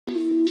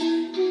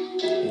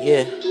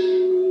Yeah.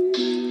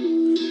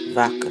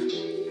 Vodka.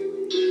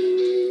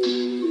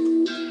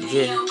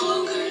 Yeah.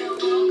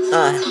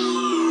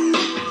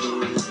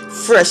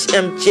 Fresh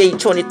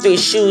MJ23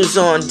 shoes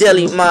on,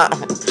 deli ma.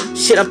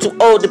 Shit, I'm too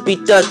old to be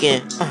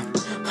thuggin'.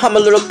 I'm a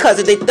little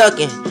cousin, they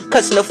thuggin'.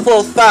 Cousin of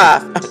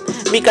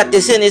 4-5. Me got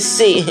this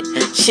Hennessy.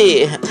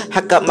 Shit,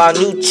 I got my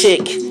new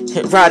chick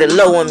riding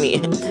low on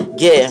me.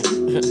 Yeah.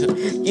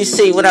 You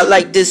see when I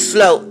like this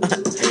flow.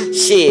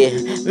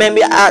 Shit,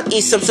 maybe I'll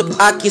eat some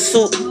aki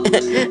soup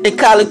and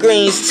collard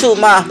greens too,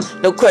 ma.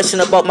 No question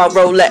about my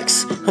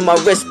Rolex on my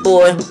wrist,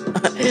 boy.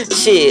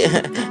 Shit,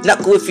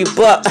 knuckle if you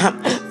buck.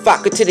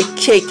 Vodka to the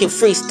cake and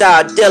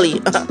freestyle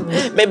deli.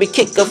 Maybe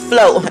kick a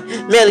flow,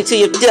 merely to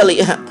your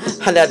deli.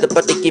 I not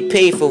about to get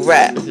paid for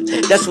rap.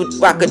 That's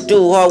what I could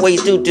do,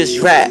 always do, just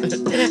rap.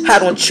 I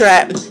don't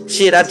trap,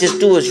 shit, I just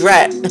do is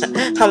rap.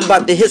 I'm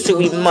about the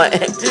history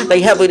month,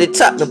 like heavy the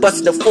top and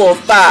busting the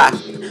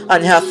 4-5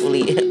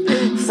 unhealthily.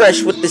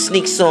 Fresh with the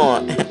sneaks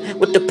on,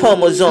 with the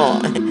Pumas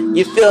on.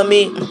 You feel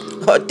me?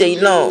 All day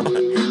long.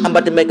 I'm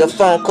about to make a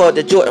phone call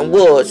to Jordan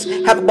Woods.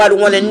 Everybody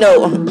wanna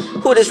know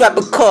who this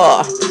rapper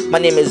call. My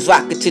name is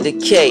Vodka to the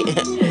K.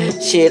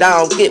 Shit, I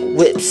don't get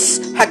whips,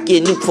 I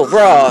get new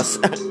Ferraris.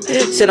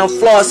 Shit, I'm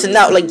flossing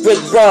out like Rick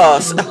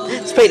Ross.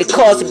 Pay the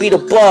cause to be the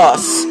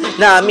boss.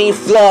 Nah, I mean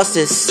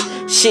flosses.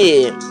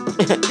 Shit.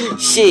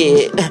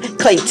 Shit,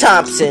 Clay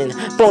Thompson,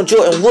 Bone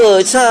Jordan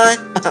Woods, huh?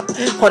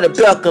 On the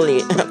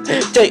balcony,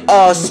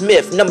 J.R.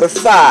 Smith, number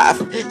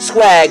 5,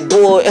 swag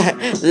boy,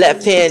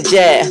 left hand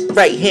jab,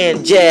 right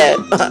hand jab,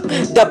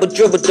 double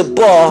dribble the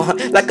ball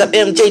like a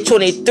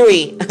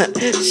MJ23.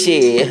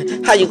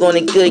 Shit, how you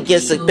gonna go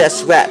against the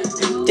best rap?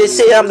 They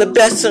say I'm the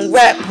best in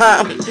rap,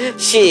 huh?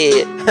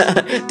 Shit,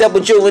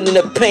 double dribbling in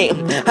the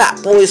paint,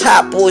 hot boys,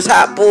 hot boys,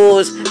 hot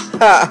boys.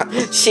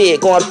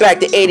 Shit, going back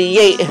to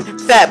 88.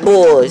 Fat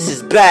Boys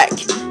is back.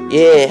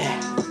 Yeah.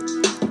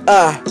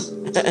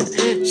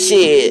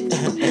 Shit.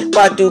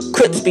 Why do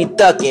Crips be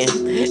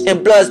thuggin'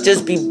 and Bloods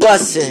just be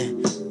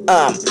bustin'?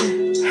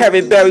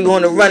 Harry Berry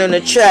wanna run on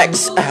the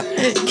tracks.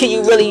 Can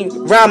you really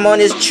rhyme on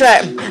this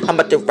track? I'm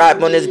about to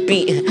rhyme on this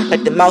beat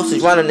like the mouse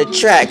is running the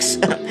tracks.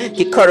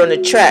 Get caught on the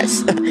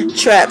tracks.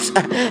 Traps.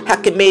 I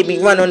can maybe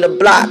run on the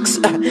blocks.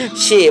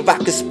 Shit, if I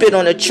can spit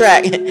on the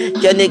track.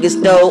 Y'all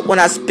niggas know when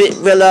I spit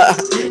Rilla.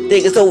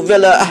 Niggas so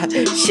Rilla.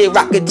 Shit,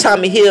 rockin'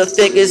 Tommy Hill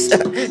figures.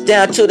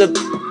 Down to the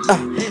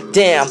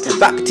damn,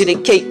 Vodka to the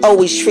K,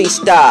 always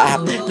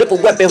freestyle. Live a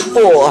weapon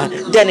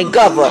 4, Danny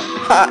Glover,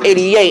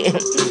 88.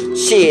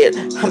 Shit,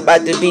 I'm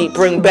about to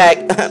bring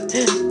back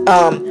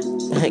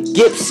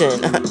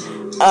Gibson.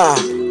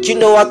 You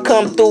know I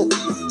come through,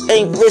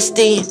 ain't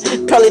risky.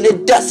 Probably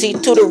the dusty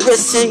to the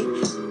risky.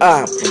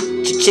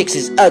 Chicks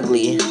is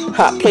ugly.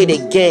 Play the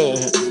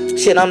game.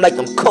 Shit, I'm like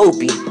I'm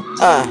Kobe.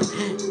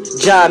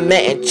 John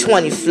Madden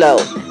 20 flow.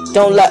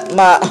 Don't let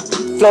my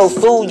flow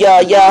fool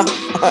y'all.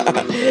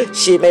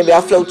 Shit, maybe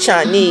I flow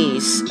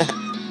Chinese.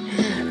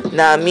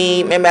 Nah,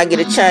 me, maybe I get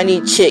a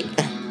Chinese chick.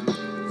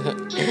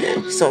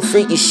 Some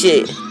freaky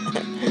shit.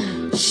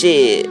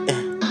 Shit.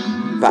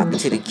 Vodka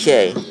to the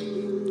K.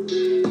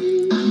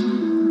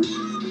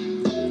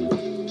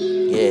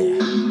 Yeah.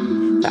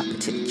 Vodka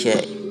to the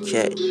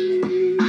K.